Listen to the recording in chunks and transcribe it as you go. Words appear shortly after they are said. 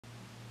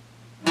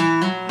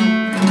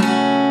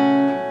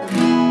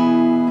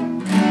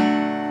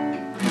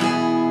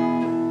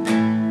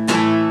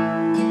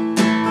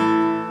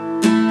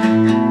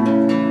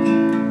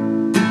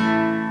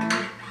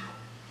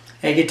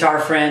Hey guitar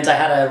friends, I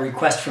had a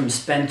request from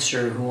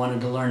Spencer who wanted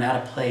to learn how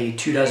to play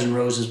 2 Dozen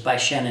Roses by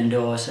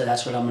Shenandoah, so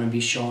that's what I'm going to be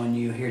showing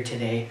you here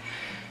today.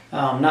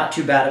 Not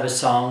too bad of a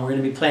song. We're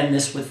going to be playing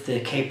this with the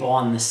CAPO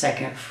on the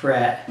 2nd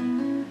fret,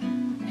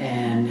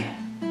 and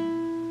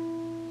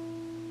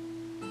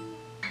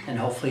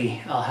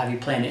hopefully I'll have you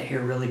playing it here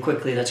really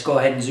quickly. Let's go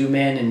ahead and zoom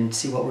in and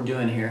see what we're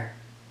doing here.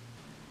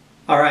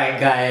 Alright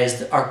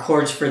guys, our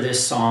chords for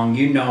this song,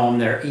 you know them.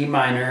 They're E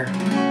minor,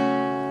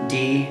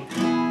 D,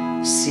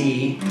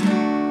 C,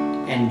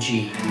 and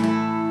G.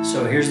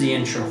 So here's the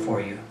intro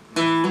for you.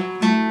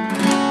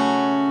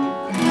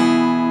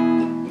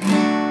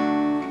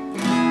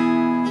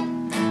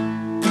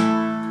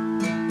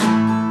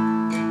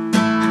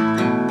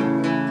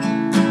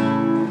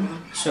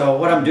 So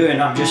what I'm doing,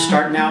 I'm just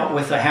starting out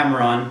with a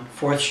hammer-on,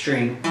 4th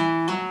string,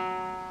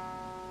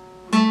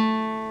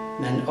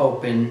 then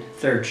open,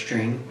 3rd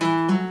string,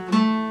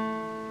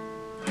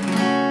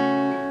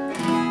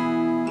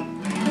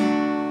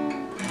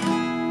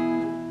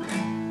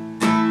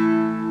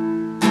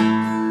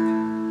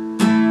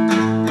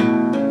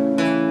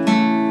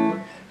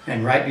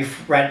 and right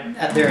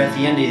there at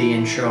the end of the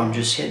intro, I'm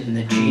just hitting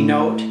the G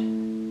note,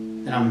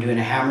 then I'm doing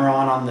a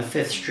hammer-on the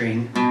 5th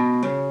string,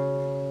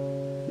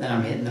 then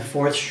I'm hitting the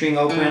 4th string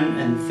open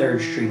and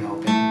 3rd string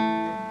open.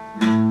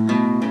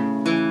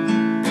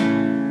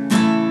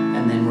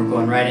 And then we're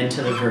going right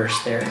into the verse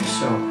there.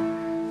 So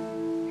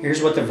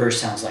here's what the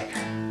verse sounds like.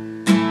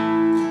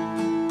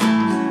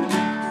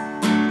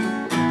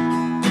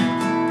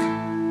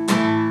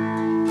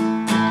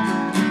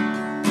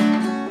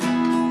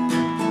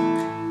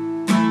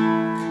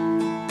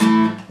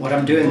 What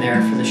I'm doing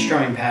there for the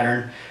strumming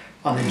pattern,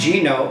 on the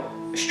G note,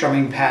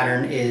 strumming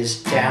pattern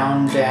is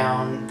down,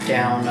 down,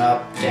 down,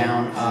 up,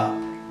 down, up.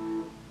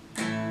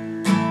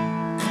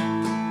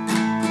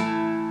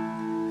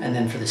 And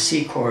then for the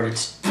C chord,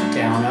 it's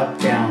down, up,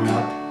 down,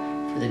 up.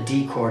 For the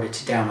D chord,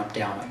 it's down, up,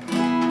 down, up.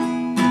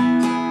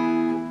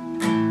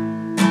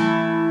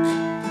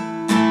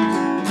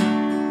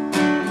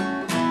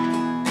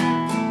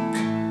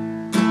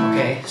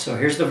 Okay, so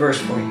here's the verse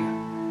for you.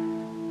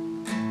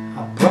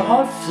 I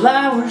brought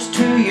flowers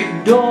to your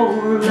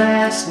door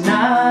last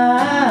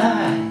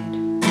night.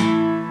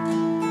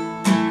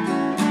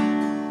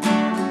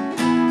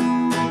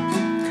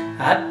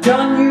 I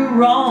done you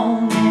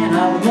wrong and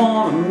I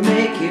want to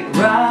make it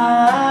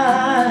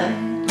right.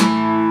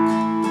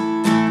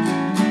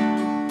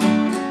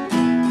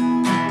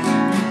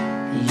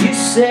 You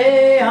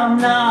say I'm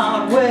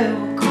not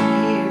welcome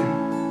here.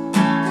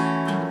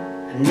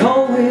 I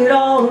know it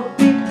ought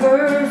to be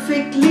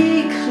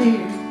perfectly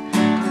clear,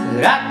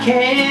 but I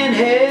can't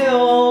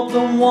help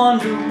but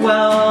wonder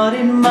what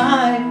it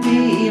might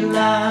be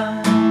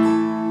like.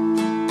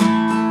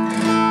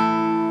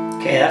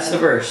 Okay, that's the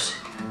verse.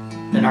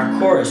 Then our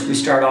chorus, we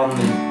start on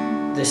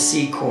the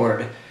C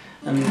chord.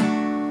 And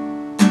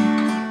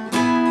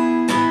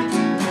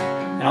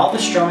all the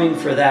strumming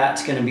for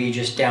that's going to be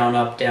just down,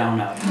 up, down,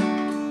 up.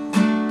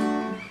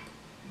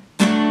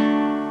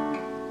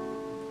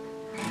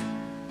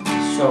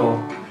 So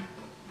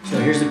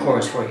here's the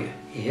chorus for you.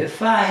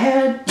 If I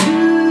had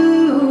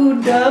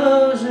 2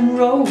 dozen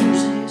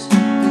roses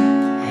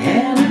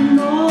and an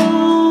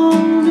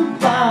old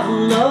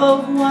bottle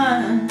of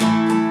wine,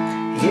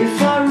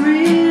 if I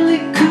really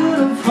could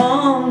have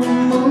hung the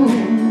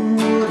moon,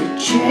 would it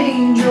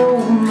change your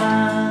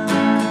mind?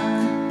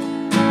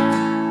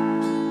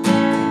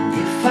 And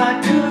if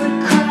I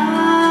could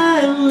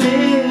cry a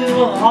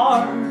little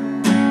harder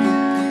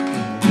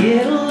and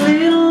get a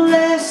little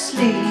less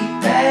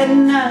sleep at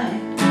night,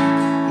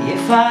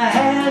 if I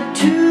had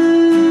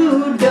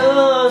 2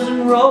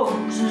 dozen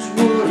roses,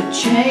 would it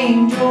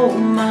change your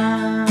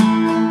mind?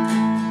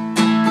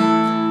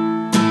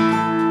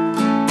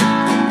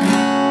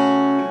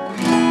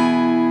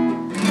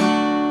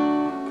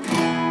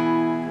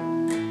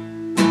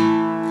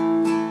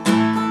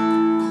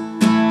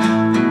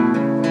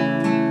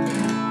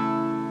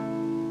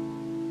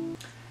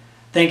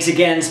 Thanks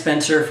again,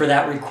 Spencer, for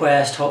that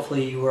request.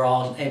 Hopefully you were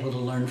all able to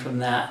learn from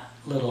that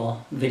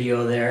little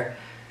video there.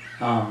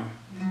 I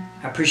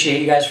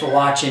appreciate you guys for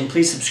watching.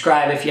 Please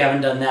subscribe if you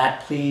haven't done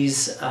that.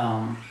 Please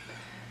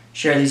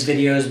share these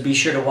videos. Be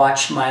sure to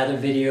watch my other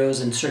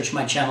videos and search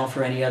my channel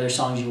for any other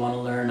songs you want to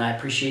learn. I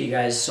appreciate you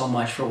guys so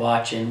much for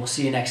watching. We'll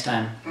see you next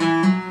time.